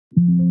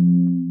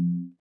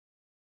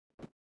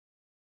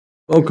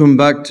Welcome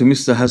back to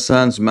Mr.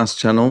 Hassan's Maths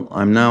channel.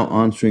 I'm now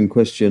answering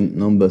question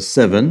number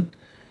 7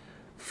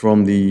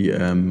 from the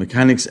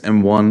Mechanics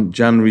M1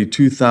 January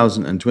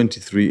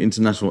 2023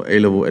 International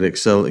A-Level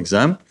Edexcel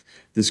exam.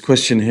 This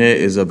question here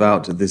is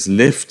about this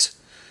lift,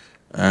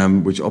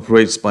 which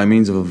operates by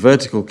means of a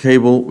vertical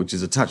cable which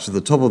is attached to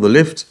the top of the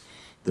lift.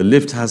 The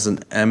lift has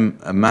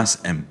a mass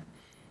M.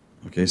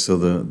 Okay, so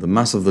the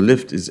mass of the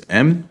lift is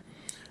M.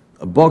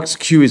 A box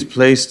Q is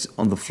placed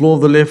on the floor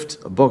of the lift.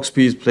 A box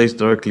P is placed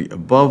directly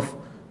above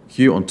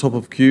Q, on top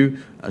of Q,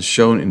 as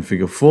shown in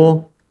figure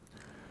 4.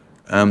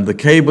 The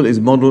cable is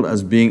modeled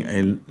as being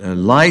a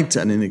light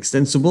and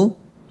inextensible.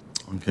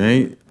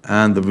 Okay,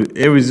 and the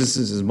air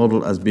resistance is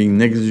modeled as being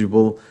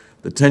negligible.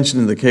 The tension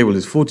in the cable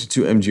is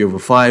 42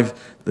 mg/5.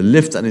 The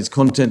lift and its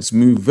contents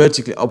move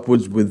vertically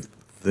upwards with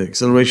the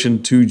acceleration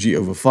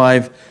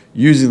 2g/5.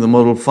 Using the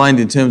model,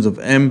 find in terms of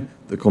M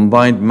the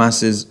combined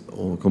masses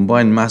or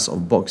combined mass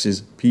of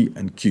boxes P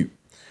and Q.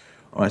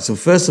 All right, so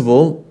first of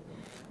all,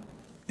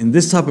 in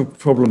this type of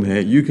problem here,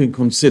 you can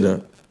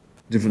consider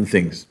different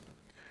things.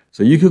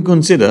 So you can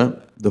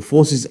consider the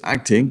forces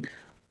acting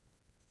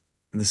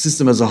in the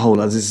system as a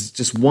whole, as it's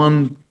just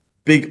one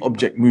big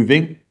object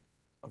moving,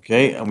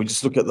 okay, and we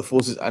just look at the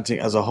forces acting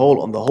as a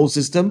whole on the whole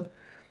system.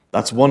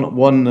 That's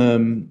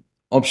one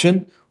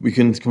option. We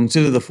can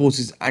consider the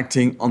forces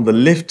acting on the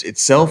lift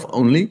itself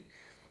only.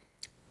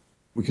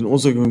 We can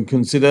also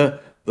consider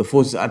the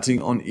forces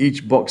acting on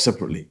each box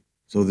separately.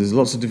 So there's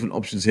lots of different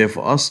options here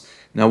for us.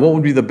 Now, what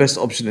would be the best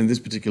option in this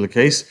particular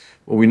case?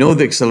 Well, we know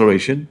the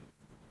acceleration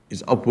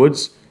is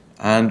upwards,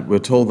 and we're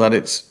told that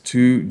it's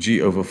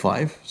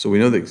 2g/5. So we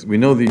know the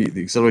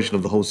acceleration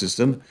of the whole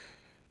system.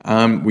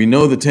 We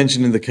know the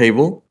tension in the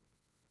cable.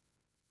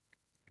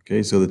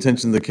 Okay, so the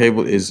tension in the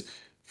cable is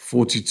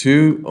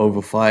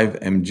 42/5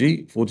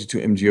 mg, 42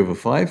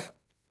 mg/5.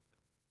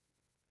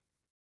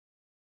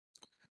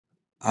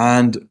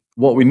 And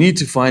what we need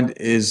to find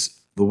is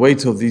the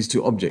weight of these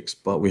two objects,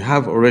 but we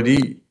have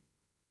already,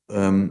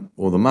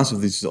 or the mass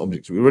of these two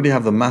objects. We already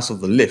have the mass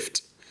of the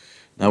lift.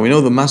 Now we know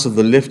the mass of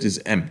the lift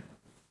is M.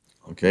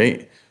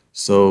 Okay,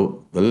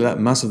 so the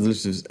mass of the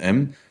lift is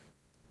M.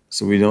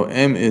 So we know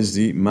M is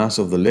the mass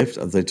of the lift,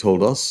 as they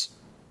told us.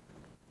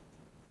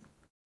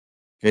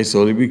 Okay,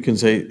 so we can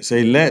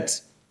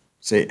let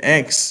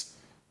X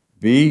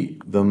be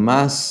the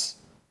mass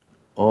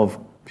of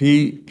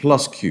P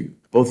plus Q,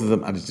 both of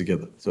them added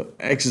together. So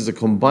X is a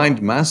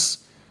combined mass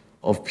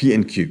of P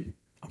and Q.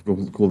 I've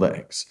called that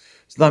X.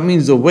 So that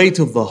means the weight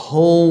of the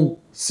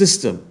whole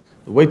system,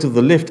 the weight of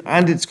the lift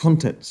and its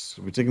contents,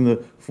 so we're taking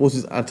the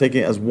forces, are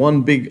taking it as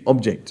one big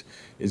object,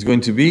 is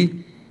going to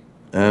be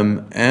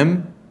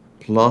M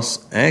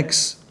plus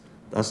X.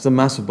 That's the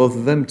mass of both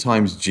of them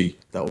times G.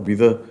 That will be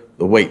the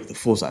weight, the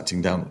force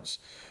acting downwards.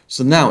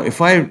 So now,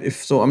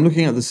 so I'm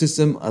looking at the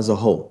system as a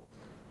whole.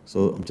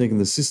 So I'm taking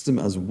the system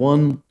as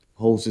one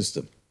whole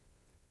system,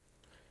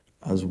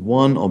 as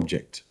one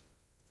object.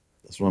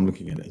 That's what I'm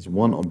looking at, as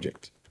one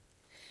object.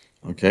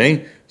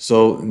 Okay,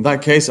 so in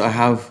that case, I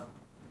have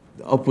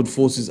the upward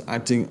forces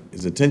acting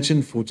is a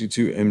tension,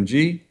 42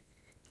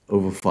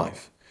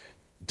 mg/5.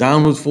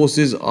 Downward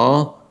forces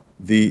are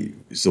the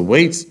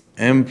weight,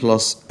 M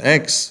plus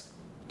X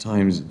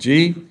times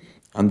G,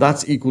 and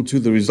that's equal to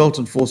the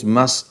resultant force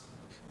mass.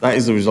 That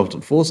is the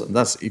resultant force, and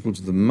that's equal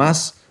to the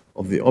mass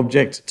of the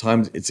object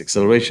times its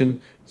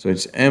acceleration. So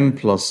it's M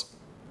plus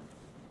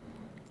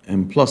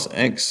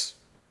X,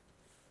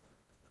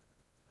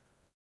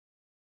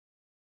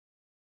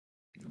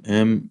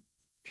 M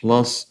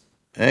plus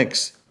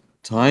X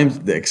times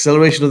the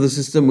acceleration of the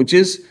system, which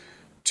is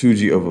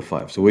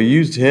 2g/5. So we've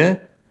used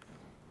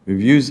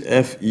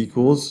F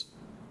equals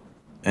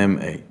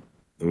ma.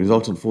 The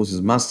resultant force is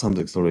mass times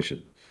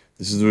acceleration.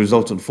 This is the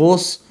resultant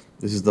force,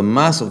 this is the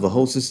mass of the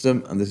whole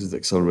system, and this is the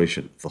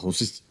acceleration of the whole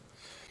system.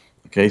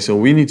 Okay, so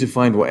we need to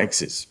find what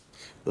X is.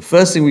 The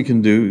first thing we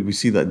can do, we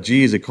see that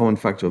G is a common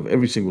factor of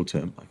every single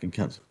term. I can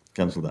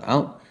cancel that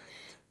out.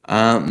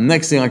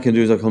 Next thing I can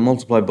do is I can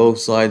multiply both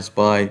sides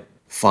by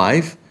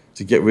 5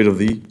 to get rid of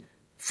the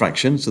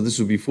fraction. So this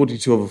would be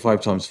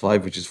 42/5 times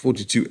 5, which is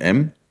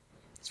 42m.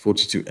 It's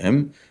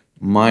 42m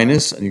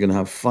minus, and you're going to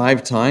have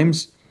 5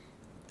 times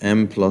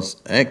m plus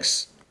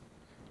x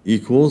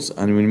equals,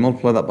 and when you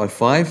multiply that by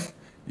 5,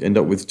 you end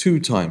up with 2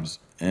 times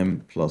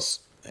m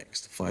plus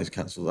x. The 5's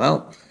cancelled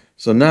out.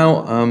 So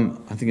now,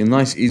 I think a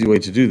nice easy way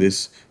to do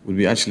this would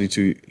be actually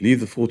to leave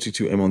the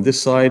 42m on this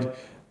side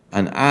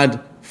and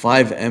add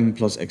 5m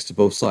plus x to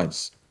both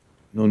sides.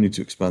 No need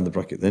to expand the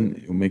bracket then,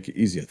 it'll make it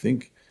easy, I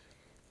think.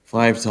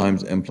 5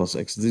 times m plus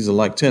x. These are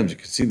like terms. You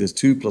can see there's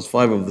 2 plus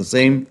 5 of the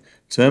same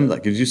term.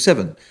 That gives you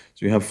 7.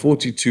 So you have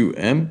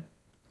 42m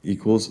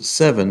equals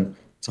 7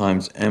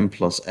 times m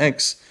plus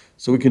x.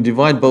 So we can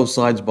divide both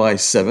sides by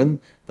 7.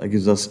 That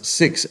gives us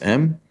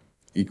 6m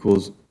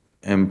equals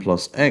m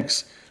plus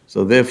x.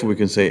 So therefore we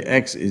can say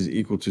x is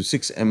equal to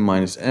 6m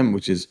minus m,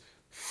 which is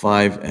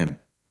 5m.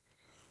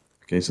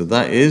 Okay, so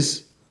that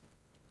is,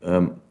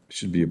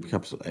 should be a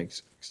capital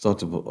X.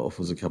 Started off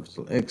as a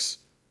capital X.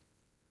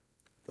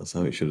 That's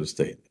how it should have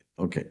stayed.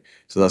 Okay,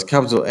 so that's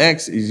capital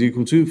X is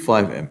equal to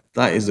 5m.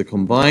 That is the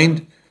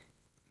combined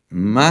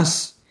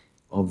mass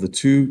of the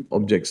two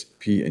objects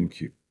P and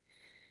Q.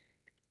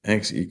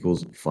 X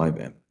equals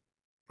 5m,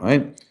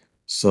 right?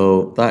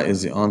 So that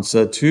is the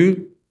answer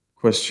to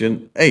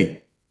question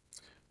A.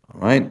 All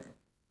right.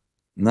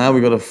 Now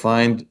we've got to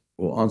find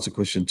or answer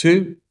question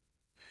 2. It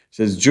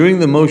says, during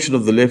the motion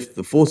of the lift,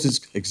 the force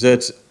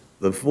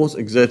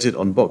exerted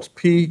on box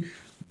P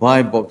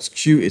by box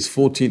Q is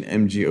 14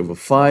 mg over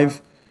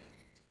 5.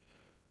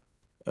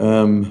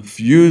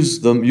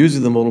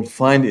 Using the model,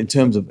 find in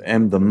terms of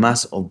m the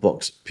mass of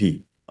box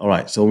P. All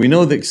right, so we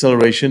know the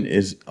acceleration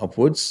is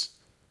upwards,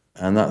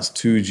 and that's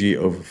 2g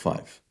over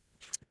 5.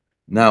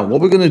 Now,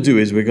 what we're going to do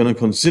is we're going to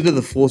consider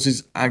the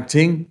forces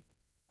acting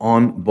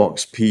on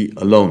box P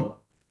alone.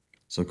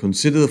 So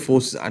consider the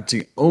forces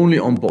acting only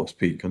on box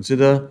P.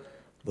 Consider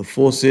the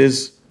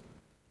forces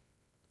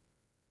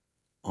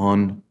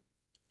on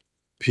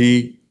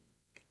P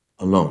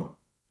alone,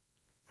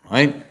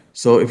 right?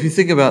 So if you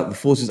think about the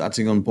forces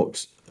acting on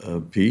box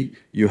P,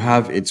 you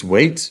have its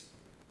weight,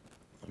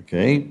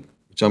 okay,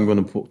 which I'm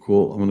going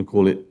to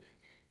call it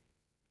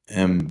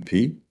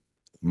MP,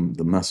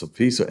 the mass of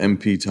P, so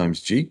MP times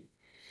G.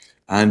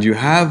 And you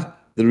have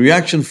the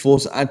reaction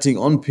force acting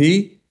on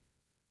P,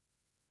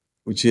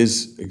 which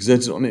is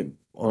exerted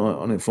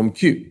on it from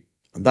Q,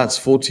 and that's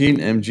 14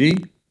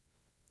 mg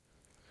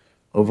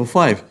over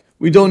 5.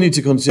 We don't need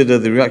to consider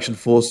the reaction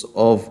force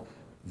of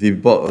the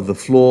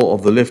floor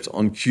of the lift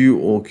on Q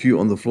or Q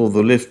on the floor of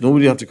the lift, nor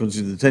do you have to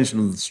consider the tension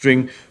of the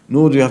string,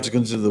 nor do you have to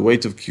consider the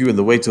weight of Q and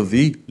the weight of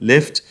the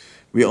lift.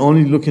 We're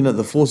only looking at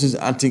the forces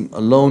acting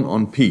alone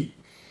on P.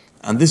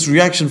 And this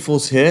reaction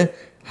force here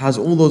has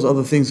all those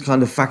other things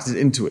kind of factored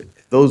into it.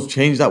 If those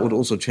change, that would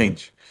also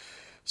change.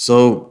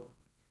 So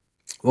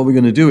what we're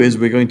going to do is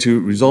we're going to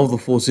resolve the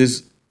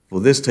forces for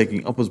this,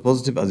 taking upwards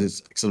positive as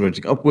it's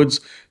accelerating upwards.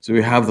 So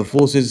we have the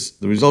forces,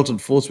 the resultant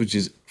force, which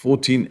is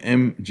 14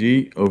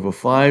 mg over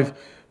 5,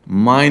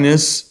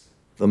 minus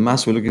the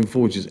mass we're looking for,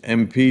 which is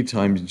mp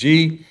times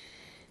g,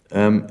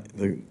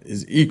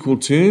 is equal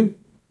to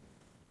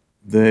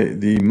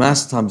the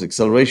mass times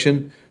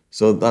acceleration.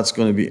 So that's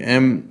going to be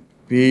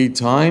mp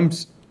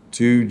times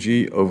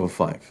 2g over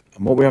 5.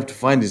 And what we have to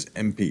find is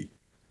mp.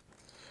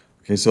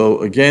 Okay,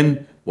 so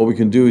again, what we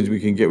can do is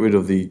we can get rid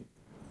of the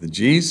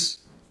g's.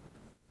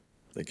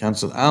 They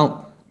cancel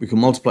out. We can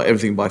multiply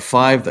everything by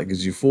 5. That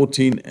gives you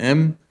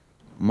 14m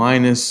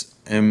minus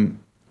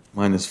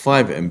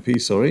 5mp,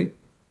 sorry.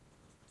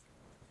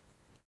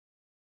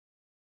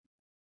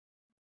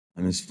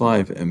 Minus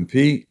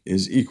 5mp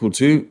is equal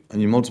to,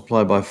 and you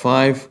multiply by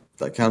 5,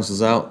 that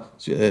cancels out.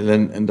 So you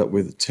then end up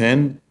with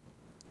 10mp.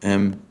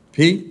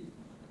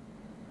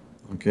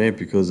 Okay,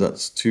 because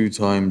that's 2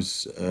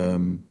 times,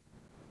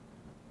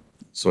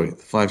 sorry, the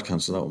 5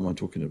 cancels out. What am I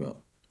talking about?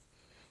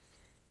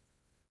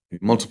 You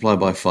multiply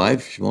by 5.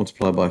 If you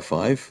multiply by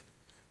 5,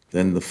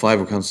 then the 5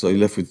 will cancel out. You're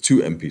left with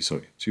 2mp,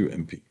 sorry,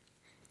 2mp.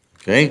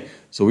 Okay,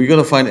 so we're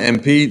going to find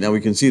mp. Now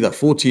we can see that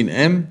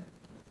 14m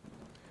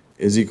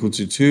is equal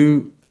to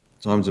 2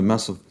 times the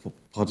mass of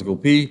particle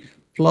P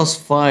plus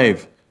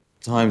 5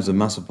 times the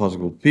mass of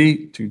particle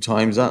P, 2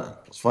 times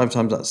that, plus 5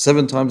 times that,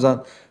 7 times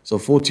that. So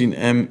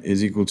 14m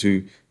is equal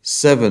to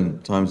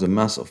 7 times the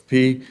mass of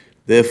P.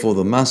 Therefore,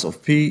 the mass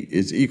of P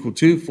is equal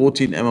to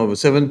 14m over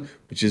 7,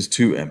 which is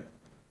 2m.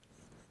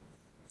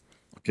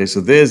 Okay,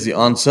 so there's the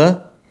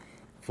answer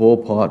for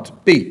part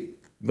B.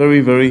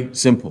 Very, very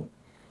simple.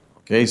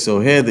 Okay, so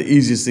here the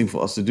easiest thing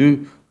for us to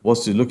do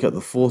was to look at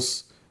the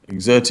force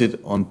exerted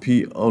on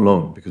P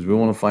alone, because we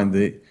want to find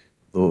the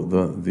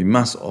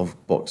mass of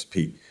box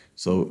P.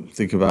 So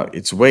think about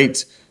its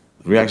weight,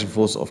 the reaction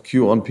force of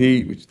Q on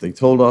P, which they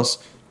told us.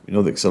 We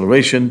know the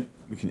acceleration.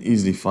 We can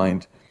easily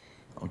find,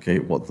 okay,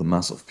 what the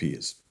mass of P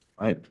is,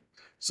 right?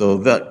 So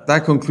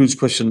that concludes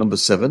question number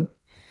 7.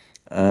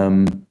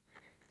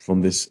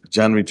 From this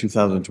January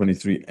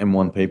 2023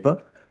 M1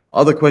 paper.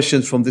 Other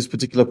questions from this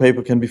particular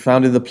paper can be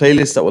found in the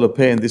playlist that will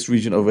appear in this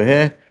region over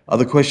here.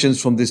 Other questions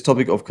from this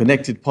topic of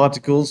connected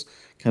particles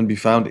can be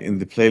found in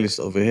the playlist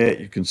over here.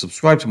 You can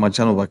subscribe to my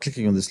channel by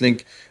clicking on this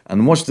link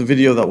and watch the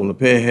video that will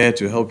appear here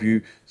to help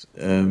you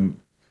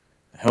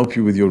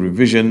with your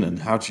revision and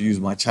how to use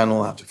my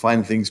channel, how to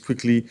find things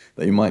quickly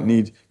that you might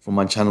need from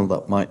my channel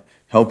that might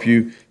help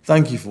you.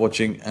 Thank you for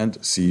watching and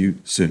see you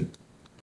soon.